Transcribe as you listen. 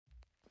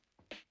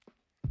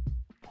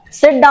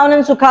Sit down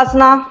in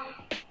Sukhasana.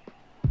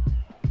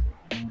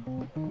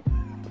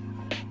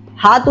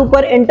 हाथ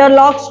ऊपर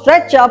interlock,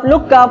 stretch up,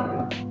 look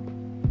up.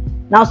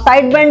 Now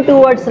side bend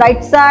towards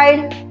right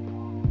side.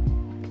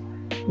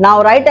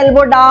 Now right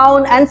elbow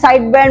down and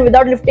side bend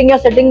without lifting your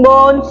sitting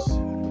bones.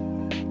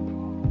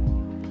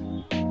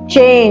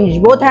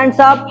 Change, both hands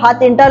up,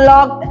 हाथ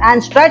interlocked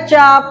and stretch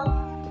up.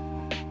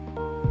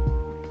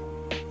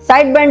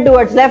 Side bend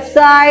towards left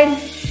side.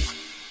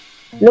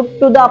 Look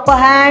to the upper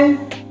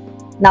hand.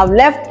 Now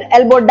left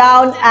elbow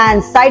down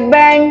and side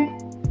bend.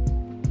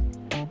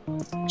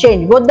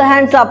 Change, both the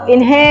hands up,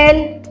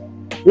 inhale.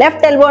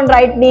 Left elbow on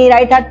right knee,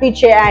 right हाथ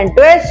पीछे and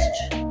twist.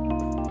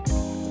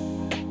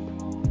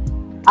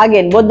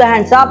 Again, both the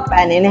hands up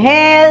and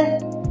inhale.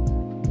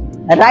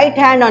 Right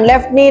hand on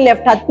left knee,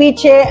 left हाथ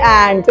पीछे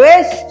and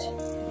twist.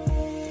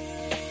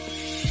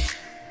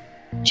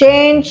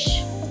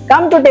 Change,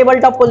 come to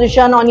tabletop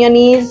position on your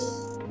knees.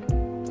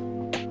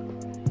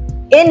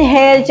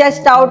 Inhale,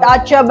 chest out,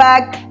 arch your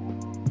back.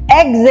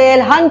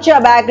 Exhale, hunch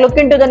your back, look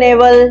into the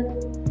navel.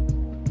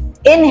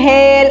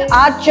 Inhale,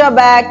 arch your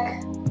back.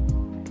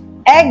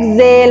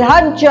 Exhale,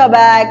 hunch your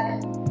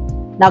back.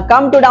 Now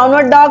come to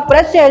downward dog,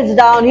 press your heels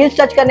down, heels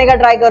touch करने का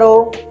try करो.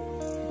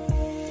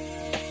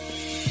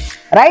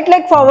 Right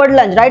leg forward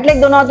lunge, right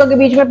leg दोनों हाथों के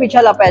बीच में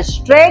पीछे लप है,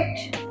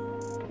 straight.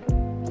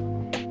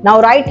 Now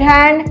right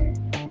hand,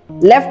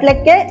 left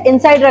leg के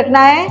inside रखना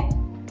है,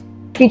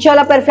 पीछे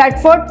वाला पैर flat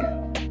foot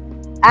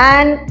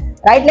and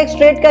right leg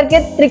straight करके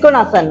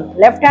trikonasana,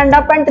 left hand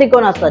up and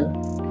trikonasana.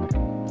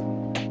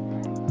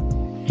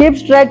 Keep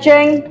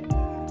stretching.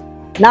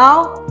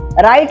 Now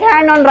right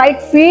hand on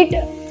right feet,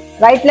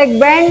 right leg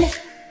bend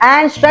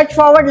and stretch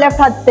forward left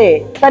हाथ से,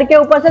 sir के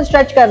ऊपर से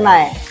stretch करना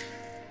है.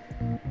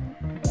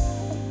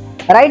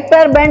 Right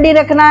पैर bend ही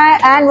रखना है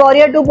and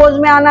warrior 2 pose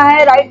में आना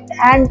है. Right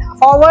hand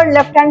forward,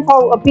 left hand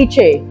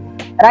पीछे.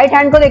 Right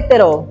hand को देखते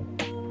रहो.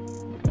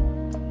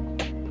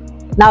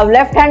 Now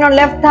left hand on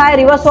left thigh,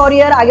 reverse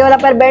warrior, आगे वाला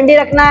पैर bend ही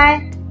रखना है,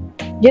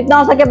 जितना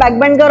हो सके back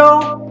bend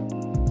करो.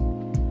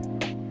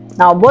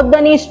 Now both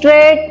the knees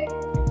straight.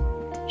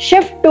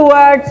 Shift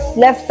towards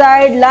left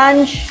side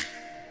lunge.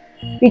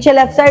 पीछे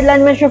left side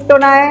lunge में shift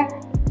होना है.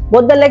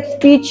 Both the legs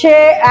पीछे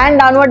and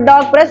downward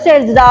dog. Press your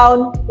heels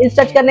down. Heels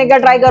touch करने का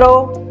try करो.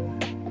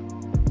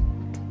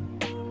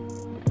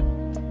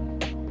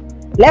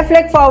 Left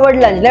leg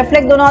forward lunge. Left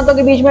leg दोनों हाथों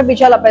के बीच में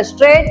पीछे वाला पैर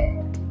straight.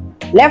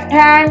 Left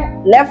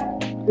hand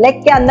left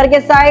leg के अंदर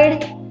के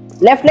side.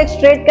 Left leg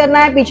straight करना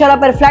है, पीछे वाला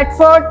पैर flat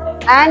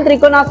foot and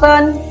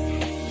त्रिकोणासन.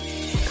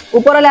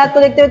 ऊपर वाले हाथ को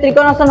देखते हुए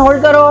त्रिकोणासन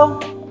hold करो.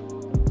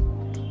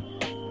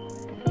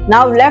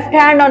 Now left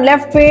hand on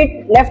left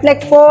feet, left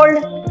leg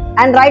fold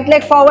and right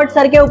leg forward,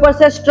 sir के ऊपर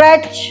से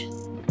stretch.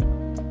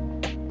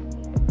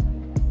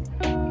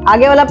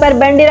 आगे वाला पैर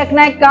bend ही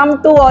रखना है. Come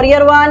to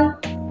warrior 1,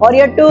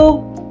 warrior 2.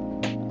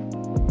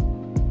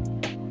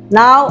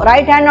 Now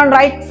right hand on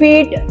right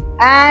feet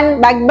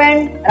and back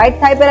bend, right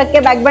thigh पे रख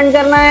के back bend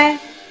करना है.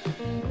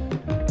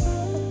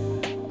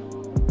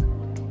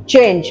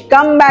 Change,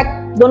 come back,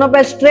 दोनों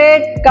पैर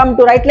straight. Come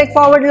to right leg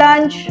forward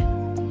lunge.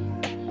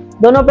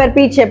 दोनों पैर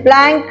पीछे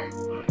plank.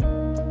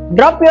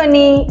 Drop your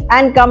knee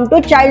and come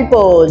to child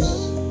pose.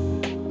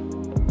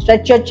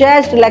 Stretch your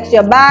chest, relax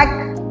your back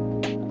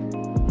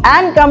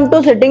and come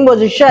to sitting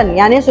position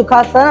यानी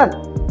सुखासन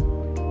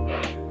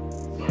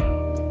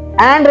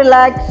and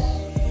relax.